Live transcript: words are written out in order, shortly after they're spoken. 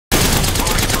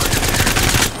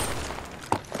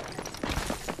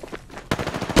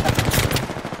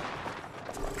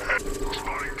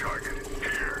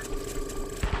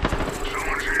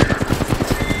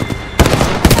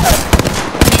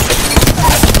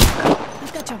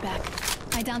got your back.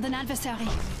 I downed an adversary.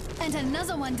 And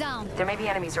another one down. There may be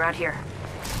enemies around here.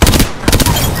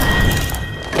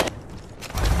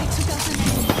 I took out an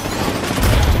enemy.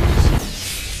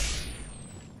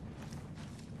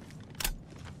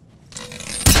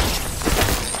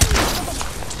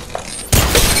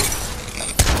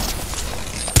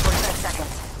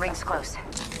 Ring's close.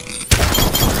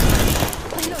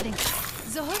 Reloading.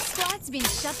 The whole squad's been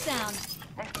shut down.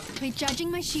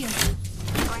 Recharging my shield.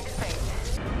 Going to space.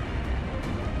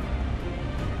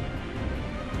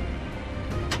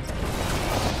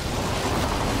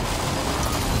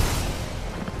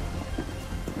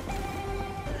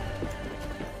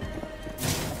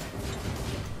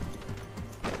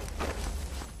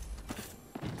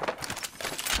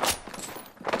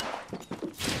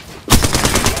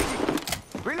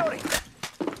 Reloading!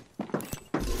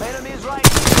 Enemies right!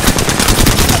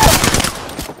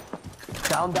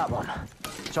 Down that one.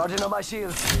 Charging on my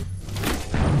shields.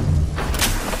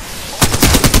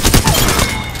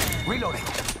 Reloading.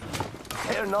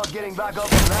 They're not getting back up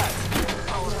on that.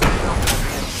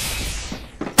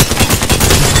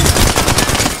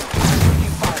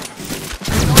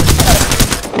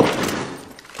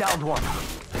 Downed one.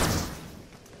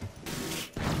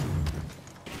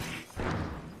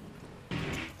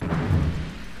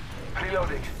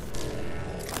 Reloading.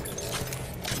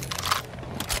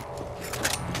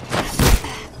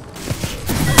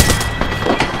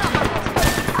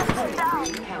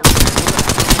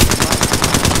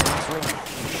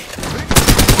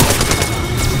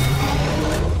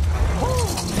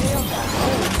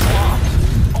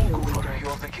 You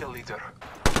are the kill leader.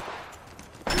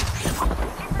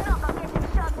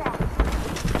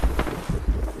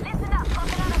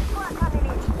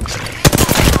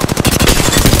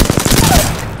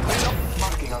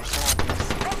 Marking our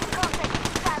surroundings.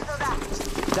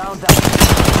 Down.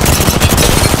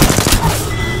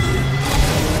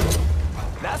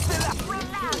 That's the last.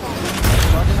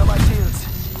 Charging on my shields.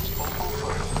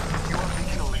 Over. You are the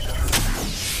kill leader.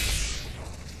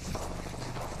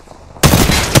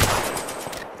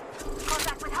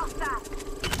 Contact with hostile.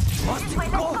 Must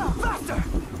go faster.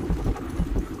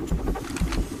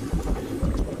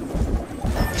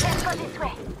 Let's go this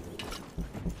way.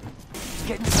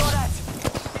 Getting shot at.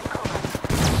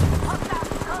 Hostile.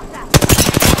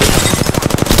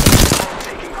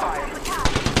 Taking fire.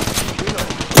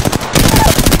 Reloading.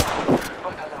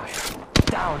 But alive.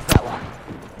 Down that one.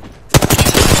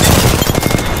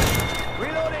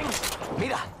 Reloading.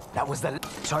 Mira, that was the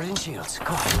charging shields.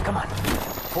 Come on.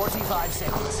 45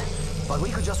 seconds. But we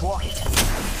could just walk it.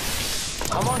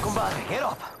 Come on, compadre. Get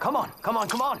up. Come on.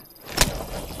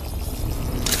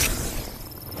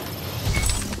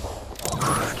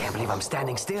 Can't believe I'm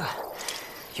standing still.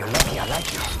 You're lucky I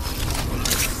like you.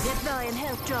 Deploying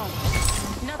health drone.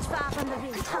 Not far from the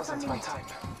ring. It wasn't my time.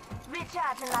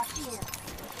 Recharging my shield.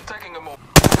 Taking a moment.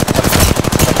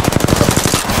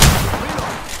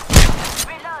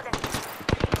 Reloading.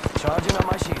 Charging on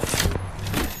my shields.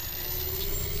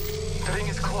 The ring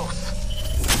is close.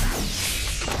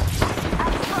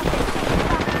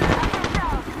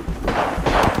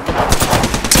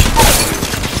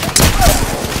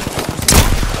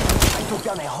 I took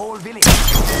down a whole village.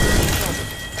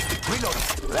 Reloading.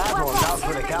 That one's out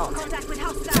for the count. Contact with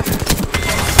hostile.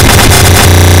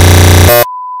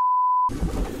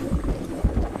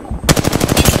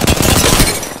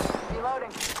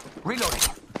 Reloading.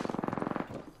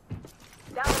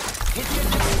 Down. Hit the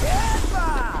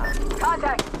enemy.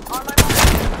 Contact. On my mark.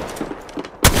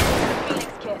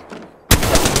 Phoenix kit.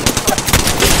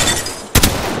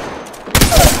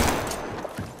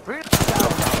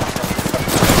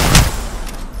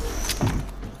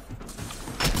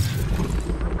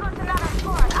 Got another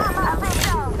squad. I'm up and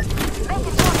down.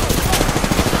 Making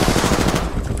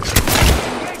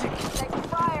Engaging. taking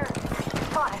fire.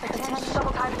 Spot it.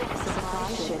 Double time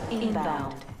this. Ship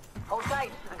inbound. Hold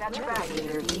tight. I got your back.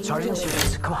 Charging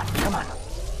shields. Come on.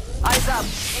 Eyes up.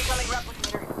 Incoming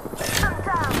replicator. I'm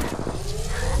down.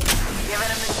 Giving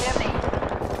him the chimney.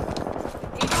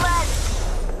 He's red.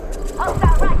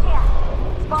 Hostile right here.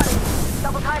 Spotted.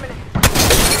 Double timing it.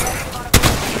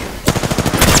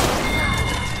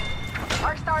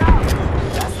 Arc start out.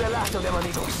 That's the last of them,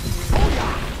 amigos.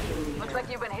 Looks like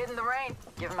you've been hitting the rain.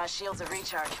 Giving my shields a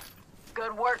recharge.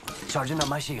 Good work. Charging on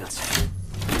my shields.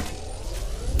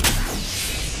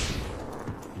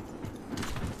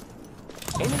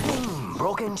 Anything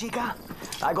broken, chica?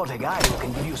 I got a guy who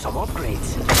can give you some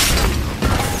upgrades.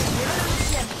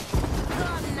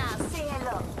 Come now, say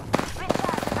hello.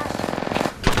 Recharge my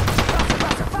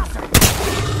Faster!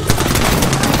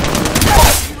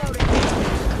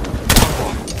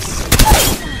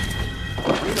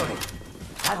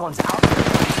 That one's out.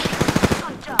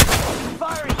 Good job.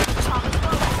 Firing!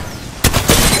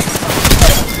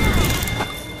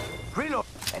 Reload!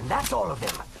 And that's all of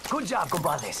them. Good job,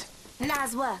 compadres.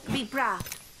 Nice work. Be proud.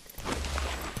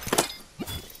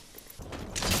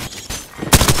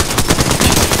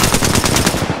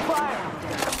 Fire!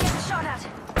 Get shot at.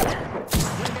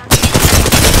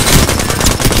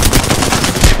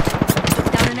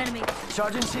 Down an enemy.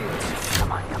 Charging shields.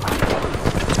 Come on, come on.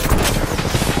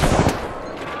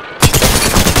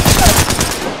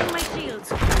 My shields.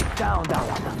 Down that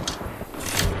one.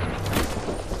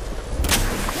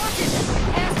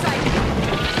 Airstrike.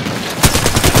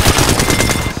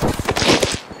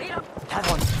 That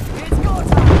one. It's go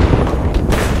time!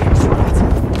 Shot.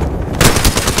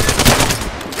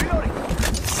 Reloading.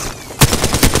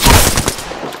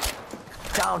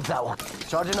 Down that one.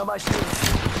 Charging on my shields.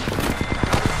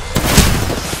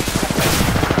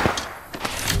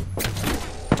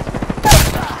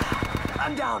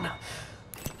 I'm down.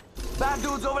 Bad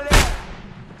dudes over there.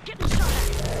 Getting shot at.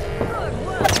 Good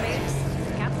work, mate.